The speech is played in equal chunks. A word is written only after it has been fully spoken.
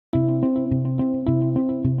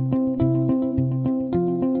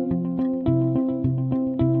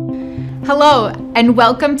Hello, and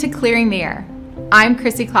welcome to Clearing the Air. I'm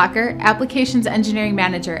Chrissy Clocker, Applications Engineering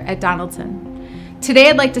Manager at Donaldson. Today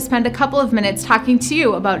I'd like to spend a couple of minutes talking to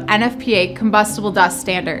you about NFPA combustible dust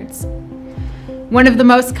standards. One of the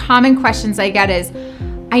most common questions I get is,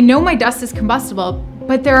 I know my dust is combustible,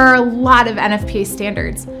 but there are a lot of NFPA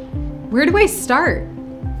standards. Where do I start?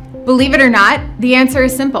 Believe it or not, the answer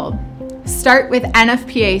is simple. Start with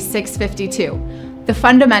NFPA 652, the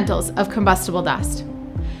fundamentals of combustible dust.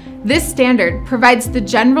 This standard provides the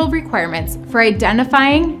general requirements for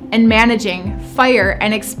identifying and managing fire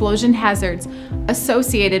and explosion hazards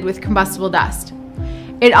associated with combustible dust.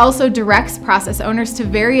 It also directs process owners to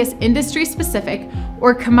various industry-specific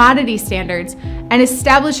or commodity standards and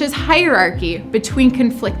establishes hierarchy between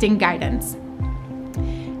conflicting guidance.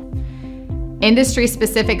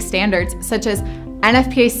 Industry-specific standards such as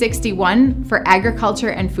NFPA 61 for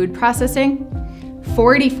agriculture and food processing,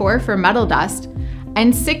 484 for metal dust,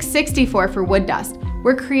 and 664 for wood dust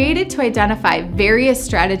were created to identify various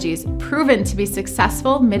strategies proven to be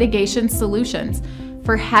successful mitigation solutions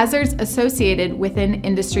for hazards associated within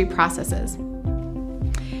industry processes.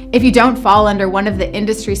 If you don't fall under one of the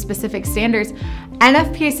industry-specific standards,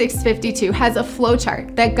 NFPA 652 has a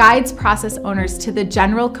flowchart that guides process owners to the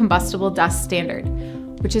General Combustible Dust Standard,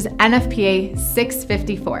 which is NFPA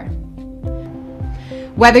 654.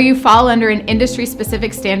 Whether you fall under an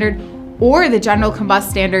industry-specific standard or the General Combust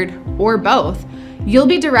Standard, or both, you'll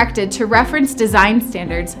be directed to reference design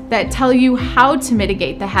standards that tell you how to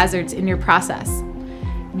mitigate the hazards in your process.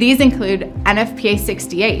 These include NFPA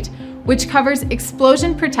 68, which covers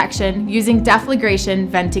explosion protection using deflagration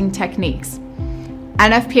venting techniques,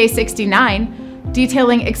 NFPA 69,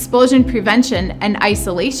 detailing explosion prevention and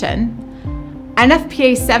isolation,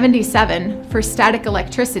 NFPA 77 for static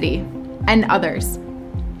electricity, and others.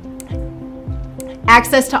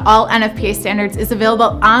 Access to all NFPA standards is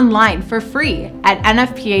available online for free at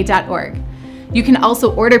nfpa.org. You can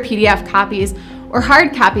also order PDF copies or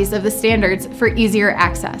hard copies of the standards for easier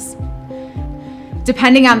access.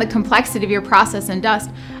 Depending on the complexity of your process and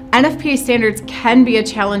dust, NFPA standards can be a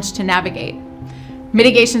challenge to navigate.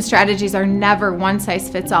 Mitigation strategies are never one size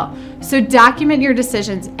fits all, so document your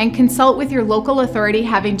decisions and consult with your local authority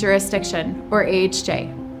having jurisdiction, or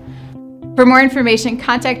AHJ. For more information,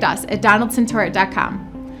 contact us at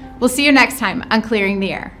donaldsontorrent.com. We'll see you next time on Clearing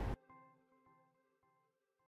the Air.